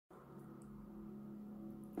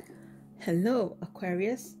Hello,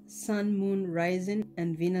 Aquarius, Sun, Moon, Rising,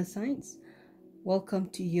 and Venus signs. Welcome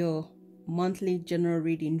to your monthly general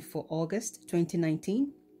reading for August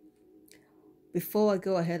 2019. Before I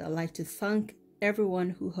go ahead, I'd like to thank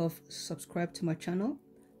everyone who have subscribed to my channel,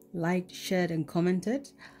 liked, shared, and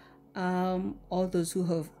commented. All those who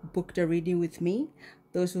have booked a reading with me,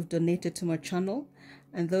 those who've donated to my channel,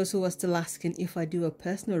 and those who are still asking if I do a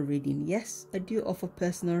personal reading. Yes, I do offer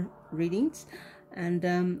personal readings,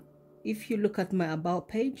 and if you look at my about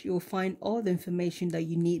page, you'll find all the information that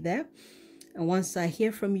you need there. And once I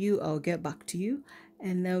hear from you, I'll get back to you,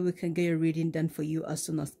 and then we can get your reading done for you as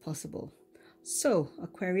soon as possible. So,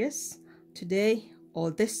 Aquarius, today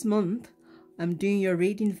or this month, I'm doing your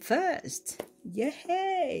reading first.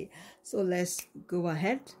 Yay! So let's go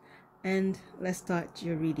ahead and let's start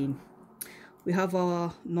your reading. We have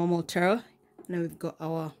our normal tarot, and then we've got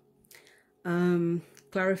our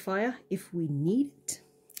clarifier if we need it.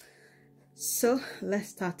 So let's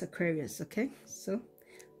start, Aquarius. Okay, so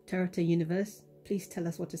tarot and universe, please tell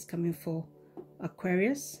us what is coming for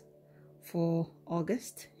Aquarius for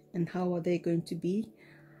August, and how are they going to be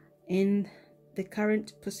in the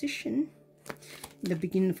current position in the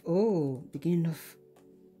beginning of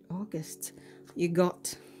August. You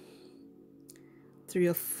got Three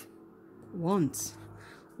of Wands.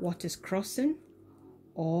 What is crossing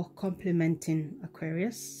or complementing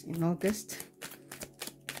Aquarius in August?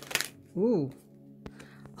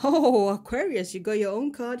 Oh, Aquarius, you got your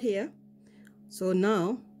own card here. So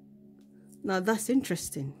now that's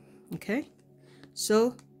interesting. Okay,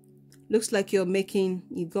 so looks like you've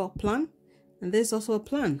got a plan, and there's also a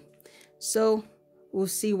plan. So we'll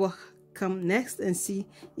see what come next and see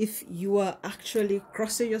if you are actually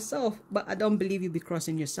crossing yourself, but I don't believe you'll be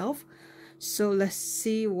crossing yourself. So let's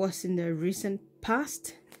see what's in the recent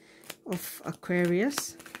past of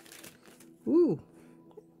Aquarius.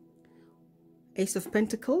 Ace of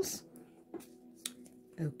Pentacles.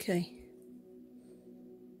 Okay,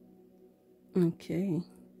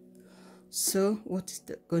 so what is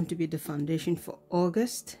going to be the foundation for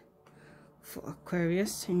August for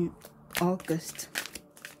Aquarius in August?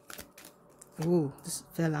 This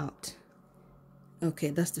fell out. Okay,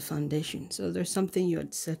 that's the foundation. So there's something you're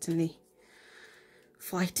certainly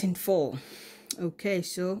fighting for. Okay,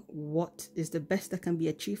 so what is the best that can be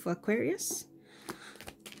achieved for Aquarius?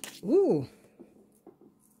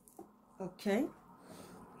 Okay,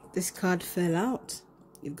 this card fell out.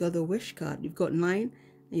 You've got the wish card. You've got 9, and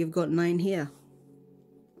you've got 9 here.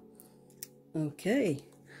 Okay,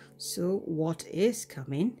 so what is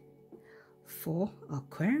coming for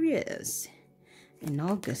Aquarius in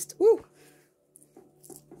August?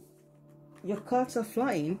 Your cards are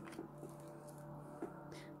flying.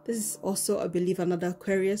 This is also, I believe, another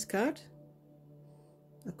Aquarius card.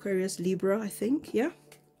 Aquarius, Libra, I think. Yeah.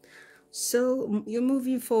 So you're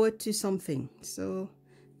moving forward to something. So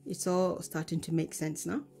it's all starting to make sense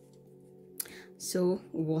now. So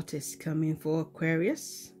what is coming for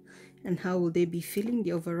Aquarius, and how will they be feeling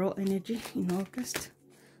the overall energy in August?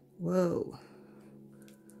 Whoa.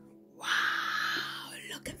 Wow,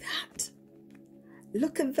 look at that.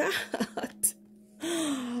 Look at that.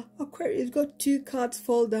 Aquarius got 2 cards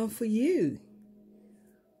fall down for you.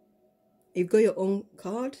 You've got your own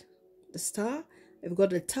card, the Star. You've got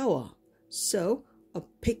the Tower. So I'll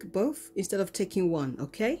pick both instead of taking one.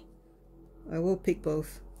 Okay, I will pick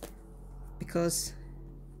both because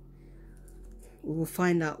we will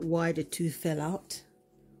find out why the 2 fell out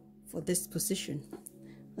for this position.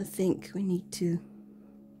 I think we need to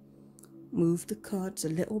move the cards a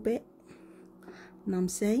little bit. You know what I'm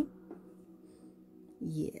saying?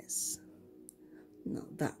 Yes. No,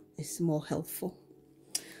 that is more helpful.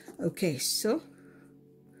 Okay, so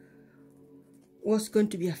what's going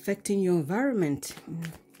to be affecting your environment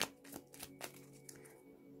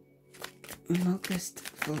in August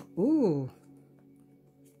for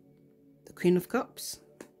the Queen of Cups?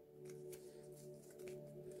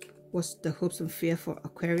 What's the hopes and fear for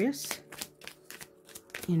Aquarius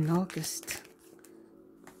in August?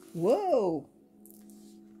 Whoa,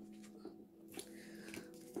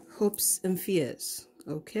 hopes and fears.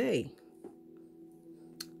 Okay,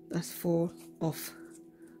 that's 4 of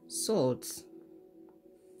Swords.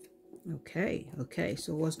 Okay,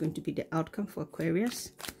 so what's going to be the outcome for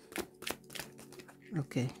Aquarius?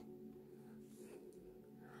 Okay,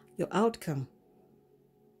 your outcome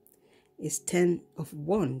is 10 of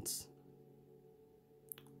Wands.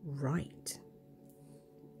 Right.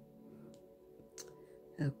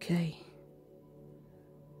 Okay,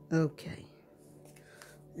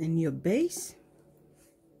 and your base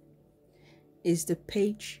is the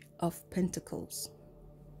Page of Pentacles.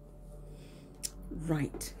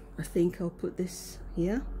 Right, I think I'll put this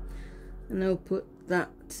here, and I'll put that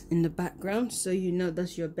in the background so you know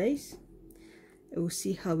that's your base, and we'll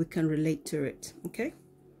see how we can relate to it. Okay,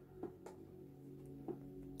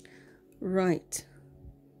 right,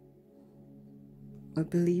 I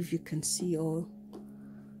believe you can see all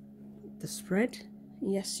the spread.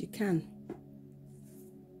 Yes, you can.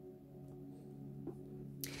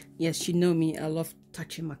 Yes, you know me, I love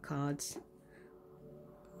touching my cards.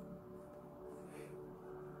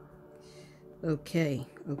 Okay.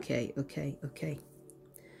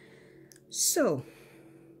 So,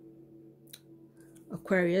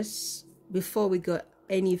 Aquarius, before we go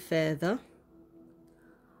any further,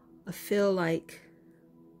 I feel like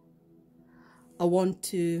I want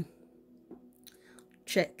to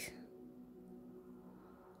check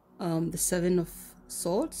the Seven of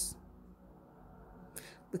Swords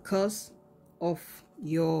because of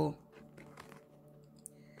your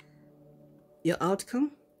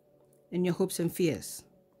outcome and your hopes and fears.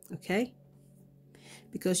 Okay,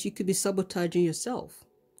 because you could be sabotaging yourself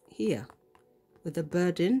here with a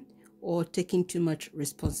burden, or taking too much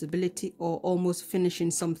responsibility, or almost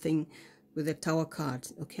finishing something with a Tower card.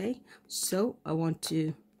 Okay, so I want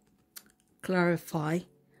to clarify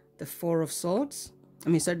the Four of Swords,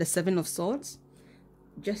 the Seven of Swords,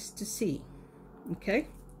 just to see. Okay,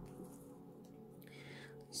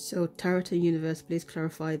 so Tarot and Universe, please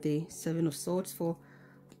clarify the Seven of Swords for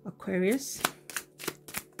Aquarius.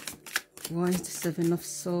 Why is the Seven of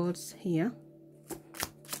Swords here?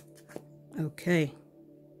 Okay,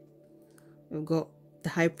 we've got the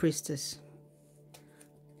High Priestess.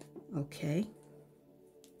 Okay,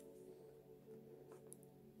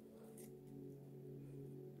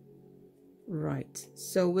 right,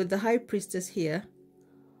 so with the High Priestess here,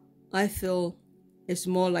 I feel it's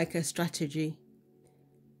more like a strategy,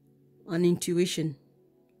 an intuition,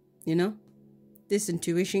 you know, this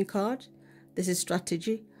intuition card, this is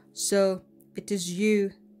strategy. So it is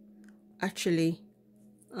you actually,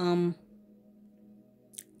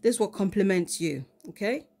 this is what complements you.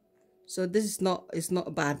 Okay, so this is not, it's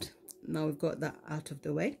not bad. Now we've got that out of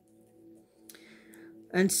the way,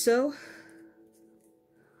 and so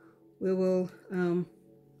we will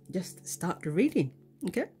just start the reading.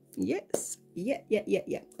 Okay, yes, yeah.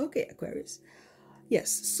 Okay, Aquarius, yes.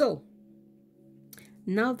 So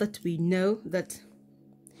now that we know that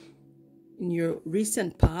in your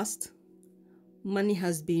recent past, money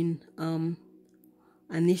has been an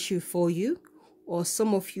issue for you, or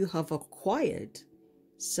some of you have acquired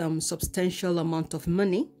some substantial amount of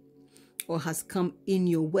money, or has come in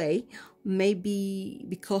your way, maybe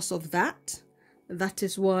because of that, that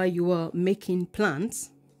is why you are making plans.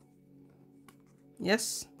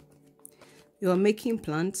 Yes, you are making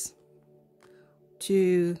plans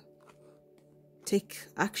to take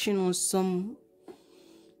action on some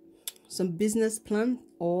business plan,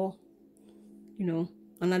 or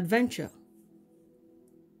an adventure.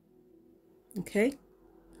 Okay,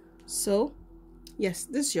 so yes,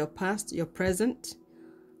 this is your past, your present.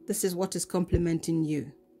 This is what is complementing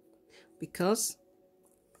you, because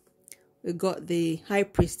we got the High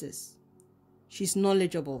Priestess. She's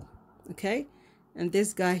knowledgeable. Okay, and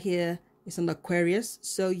this guy here is an Aquarius,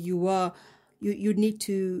 so you need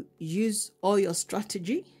to use all your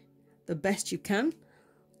strategy the best you can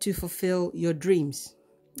to fulfill your dreams.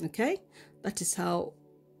 Okay, that is how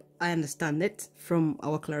I understand it from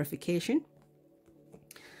our clarification.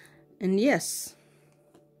 And yes,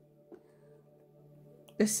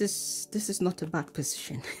 this is not a bad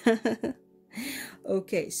position.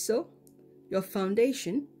 Okay, so your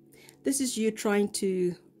foundation, this is you trying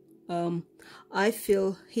to I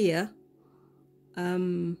feel here,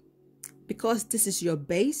 because this is your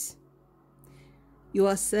base, you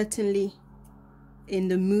are certainly in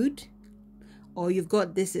the mood, or you've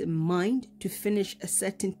got this in mind to finish a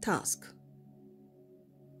certain task.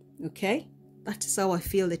 Okay, that is how I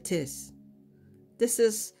feel it is. This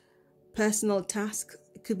is personal task.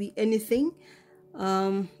 It could be anything.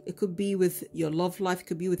 It could be with your love life, it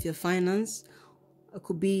could be with your finance, it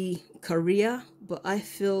could be career, but I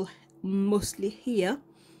feel mostly here,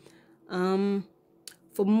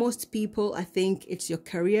 for most people, I think it's your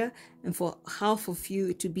career, and for half of you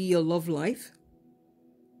it would be your love life.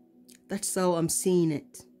 That's how I'm seeing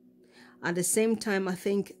it. At the same time, I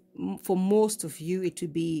think for most of you it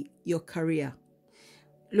would be your career.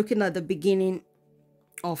 Looking at the beginning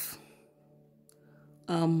of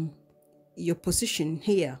your position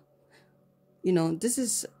here, this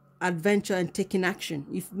is adventure and taking action.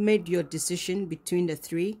 You've made your decision between the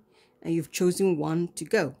three, and you've chosen one to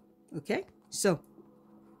go. Okay, so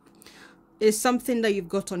it's something that you've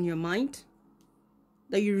got on your mind.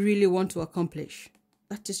 that you really want to accomplish.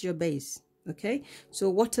 That is your base. Okay, so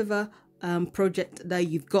whatever project that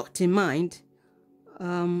you've got in mind,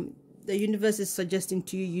 the universe is suggesting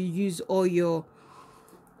to you, you use all your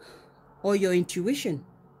intuition,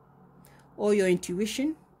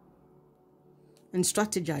 and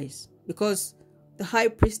strategize, because the high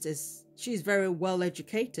priestess, she's very well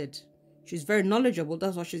educated, she's very knowledgeable.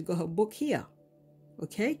 That's why she's got her book here.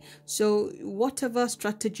 Okay, so whatever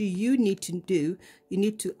strategy you need to do, you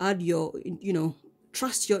need to add your,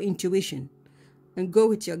 trust your intuition and go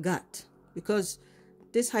with your gut, because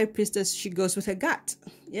this high priestess, she goes with her gut.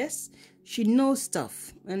 Yes, she knows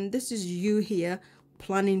stuff, and this is you here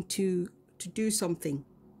planning to do something.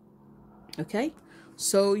 Okay,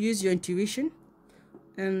 so use your intuition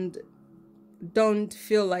and don't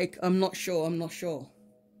feel like I'm not sure.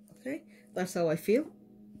 Okay, that's how I feel.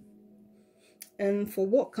 And for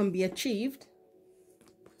what can be achieved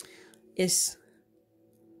is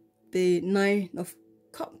the 9 of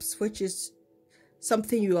Cups, which is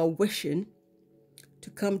something you are wishing to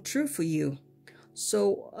come true for you.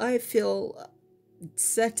 So I feel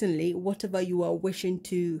certainly whatever you are wishing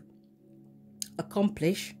to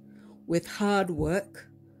accomplish with hard work,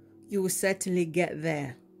 you will certainly get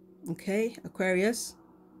there. Okay, Aquarius,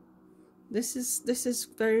 this is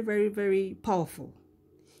very, very, very powerful,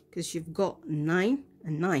 because you've got 9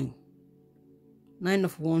 and 9. 9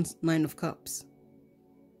 of Wands, 9 of Cups.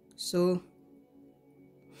 So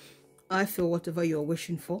I feel whatever you're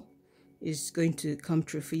wishing for is going to come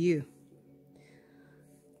true for you.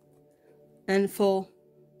 And for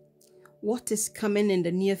what is coming in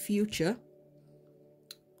the near future,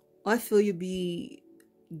 I feel you'll be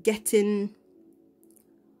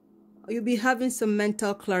having some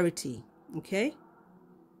mental clarity. Okay,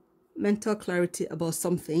 mental clarity about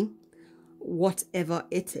something, whatever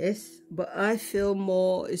it is, but I feel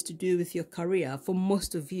more is to do with your career for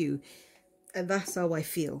most of you, and that's how I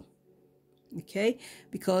feel. Okay,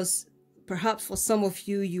 because perhaps for some of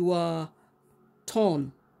you, you are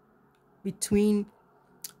torn between,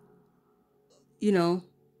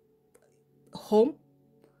 home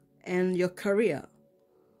and your career,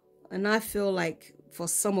 and I feel like for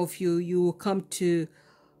some of you, you will come to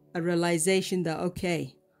a realization that,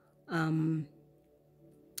 okay,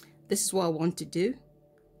 this is what I want to do,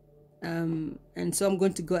 and so I'm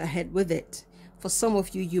going to go ahead with it. For some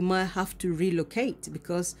of you, you might have to relocate,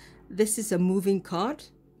 because this is a moving card,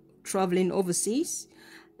 traveling overseas,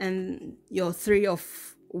 and your 3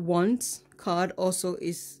 of Wands card also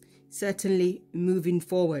is certainly moving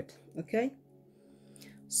forward. Okay,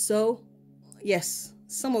 so yes,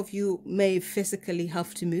 some of you may physically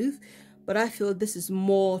have to move, but I feel this is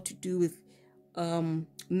more to do with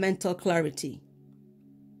mental clarity.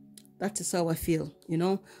 That is how I feel,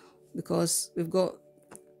 because we've got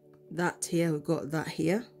that here, we've got that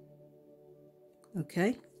here.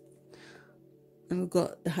 Okay, and we've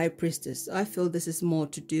got the high priestess. I feel this is more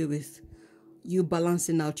to do with you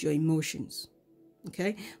balancing out your emotions.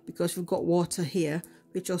 Okay, because we've got water here,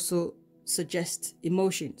 which also suggests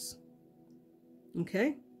emotions.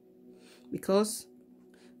 Okay, because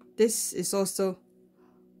this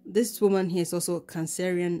woman here is also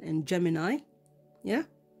Cancerian and Gemini. Yeah,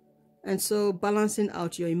 and so balancing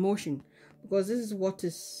out your emotion, because this is what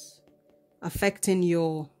is affecting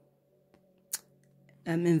your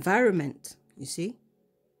environment, you see.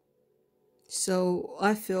 So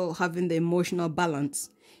I feel having the emotional balance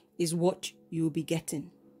is what you'll be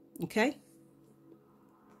getting. Okay,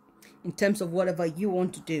 in terms of whatever you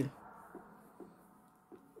want to do.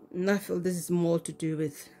 And I feel this is more to do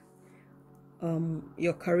with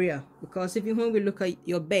your career, because when we look at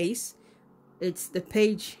your base, it's the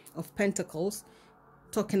Page of Pentacles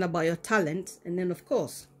talking about your talent, and then of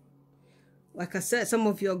course, like I said, some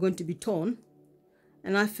of you are going to be torn,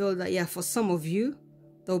 and I feel that, yeah, for some of you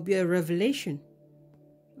there will be a revelation,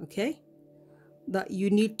 okay, that you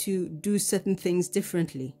need to do certain things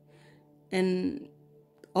differently, and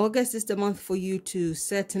August is the month for you to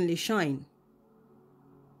certainly shine.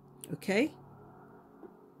 Okay,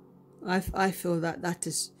 I feel that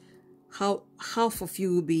is how half of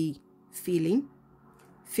you will be feeling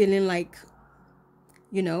like,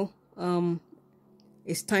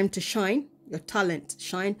 it's time to shine, your talent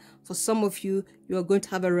shine. For some of you, you are going to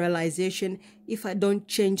have a realization, if I don't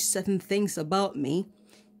change certain things about me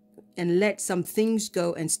and let some things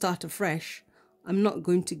go and start afresh, I'm not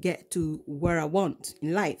going to get to where I want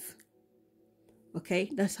in life. Okay,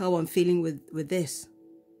 that's how I'm feeling with this.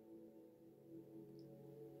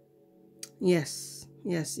 Yes,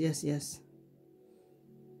 that's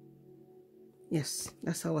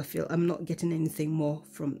how I feel. I'm not getting anything more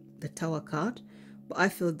from the Tower card, but I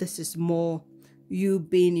feel this is more you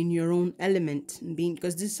being in your own element and being,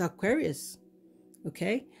 because this is Aquarius,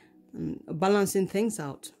 okay, and balancing things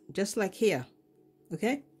out, just like here,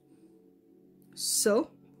 okay. So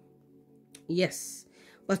yes,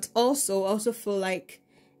 but also feel like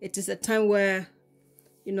it is a time where,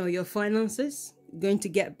 you know, your finances are going to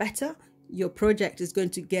get better, your project is going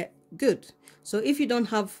to get good. So if you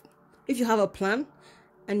have a plan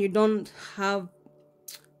and you don't have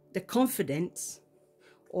the confidence,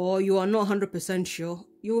 or you are not 100% sure,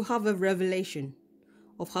 you will have a revelation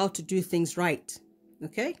of how to do things right.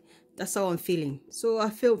 Okay, that's how I'm feeling. So I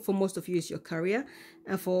feel for most of you is your career,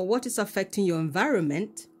 and for what is affecting your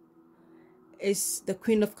environment is the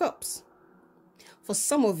Queen of Cups. For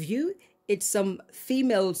some of you, it's some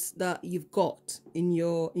females that you've got in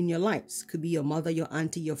your lives. Could be your mother, your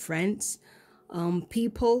auntie, your friends,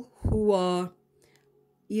 people who are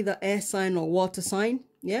either air sign or water sign.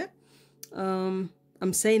 Yeah.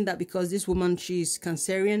 I'm saying that because this woman, she's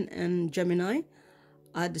Cancerian and Gemini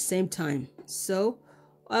at the same time. So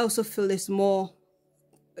I also feel it's more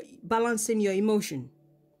balancing your emotion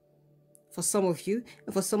for some of you.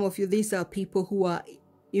 And for some of you, these are people who are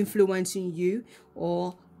influencing you,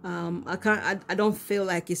 or I don't feel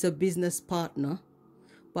like it's a business partner.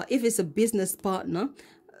 But if it's a business partner,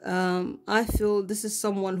 I feel this is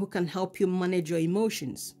someone who can help you manage your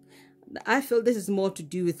emotions. I feel this is more to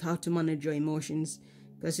do with how to manage your emotions,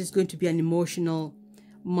 because it's going to be an emotional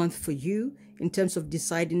month for you in terms of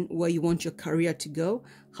deciding where you want your career to go,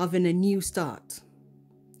 having a new start,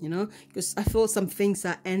 you know, because I feel some things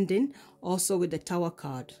are ending also with the Tower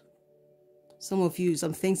card. Some of you,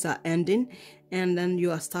 some things are ending and then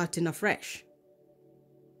you are starting afresh.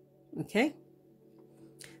 Okay.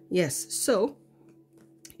 Yes. So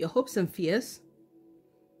your hopes and fears.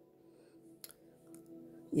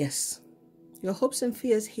 Yes, your hopes and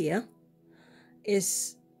fears here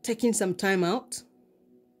is taking some time out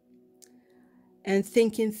and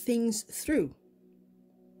thinking things through.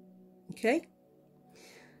 Okay,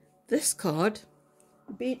 this card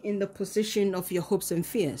being in the position of your hopes and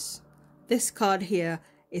fears. This card here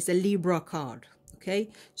is a Libra card.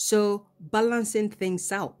 Okay, so balancing things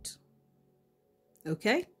out.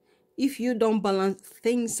 Okay, if you don't balance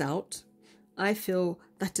things out, I feel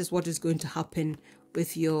that is what is going to happen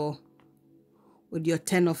with your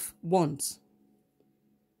 10 of Wands.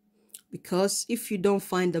 Because if you don't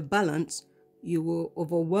find a balance, you will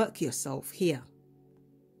overwork yourself here.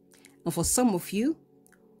 And for some of you,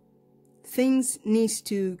 things needs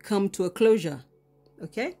to come to a closure.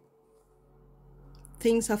 Okay?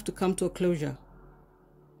 Things have to come to a closure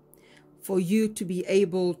for you to be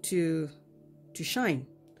able to shine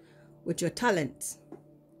with your talents.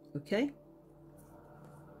 Okay?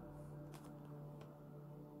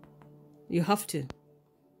 You have to.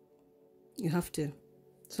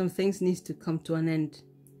 Some things needs to come to an end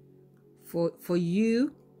for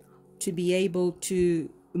you to be able to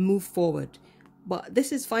move forward. But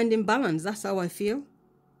this is finding balance. That's how I feel.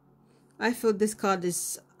 I feel this card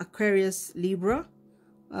is Aquarius, Libra.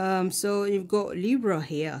 So you've got Libra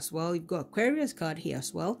here as well. You've got Aquarius card here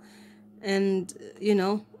as well. And, you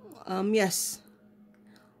know, yes,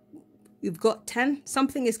 you've got 10.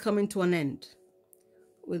 Something is coming to an end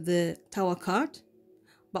with the Tower card.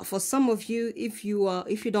 But for some of you, if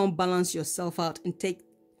you don't balance yourself out and take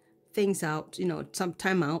things out, you know, some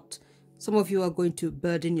time out, some of you are going to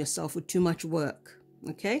burden yourself with too much work.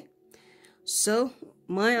 Okay? So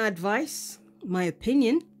my advice, my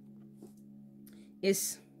opinion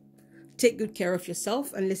is take good care of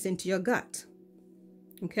yourself and listen to your gut.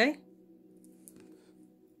 Okay?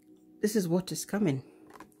 This is what is coming.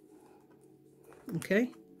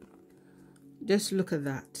 Okay? Just look at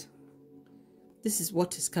that. This is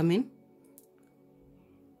what is coming.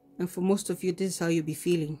 And for most of you, this is how you'll be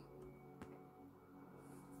feeling.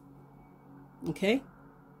 Okay?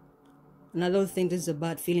 And I don't think this is a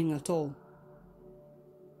bad feeling at all.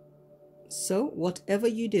 So, whatever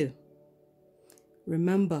you do,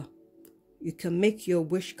 remember, you can make your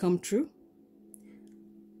wish come true.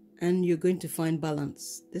 And you're going to find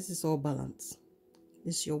balance. This is all balance.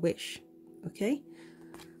 This is your wish. Okay?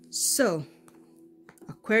 So,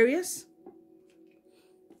 Aquarius,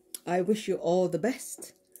 I wish you all the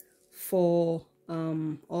best for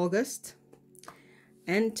August,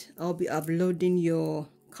 and I'll be uploading your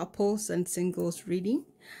couples and singles reading,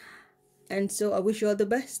 and so I wish you all the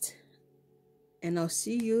best, and I'll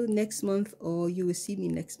see you next month, or you will see me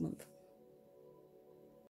next month.